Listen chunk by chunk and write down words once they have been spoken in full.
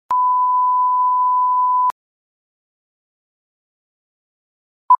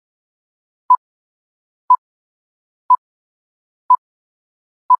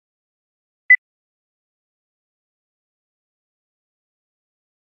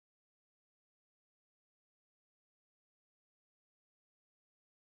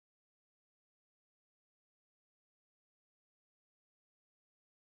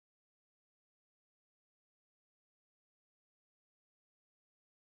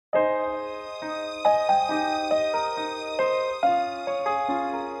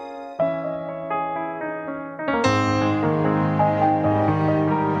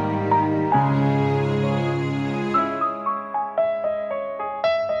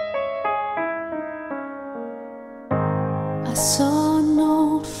I saw an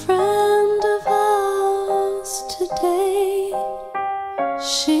old friend of ours today.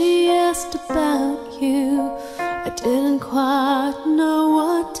 She asked about you. I didn't quite know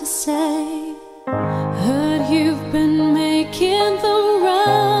what to say. Heard you've been making the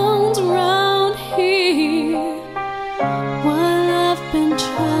rounds around here, while I've been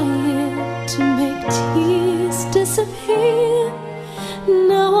trying to make tears disappear.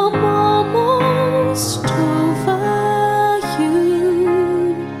 Now I'm almost over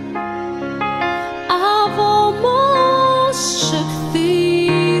you. I've almost shook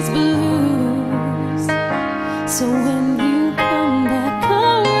these blues. So when you come back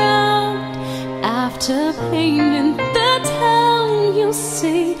around after painting the town, you'll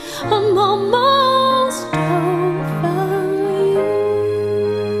see I'm almost over you.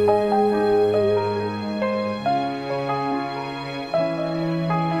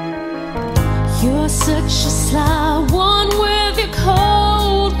 You're such a sly one with your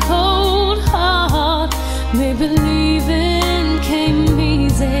cold, cold heart. Maybe leaving came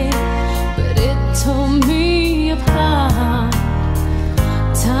easy, but it tore me apart.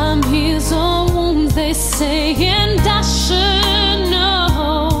 Time heals all wounds, they say, and I should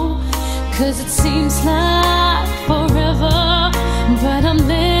know, 'cause it seems like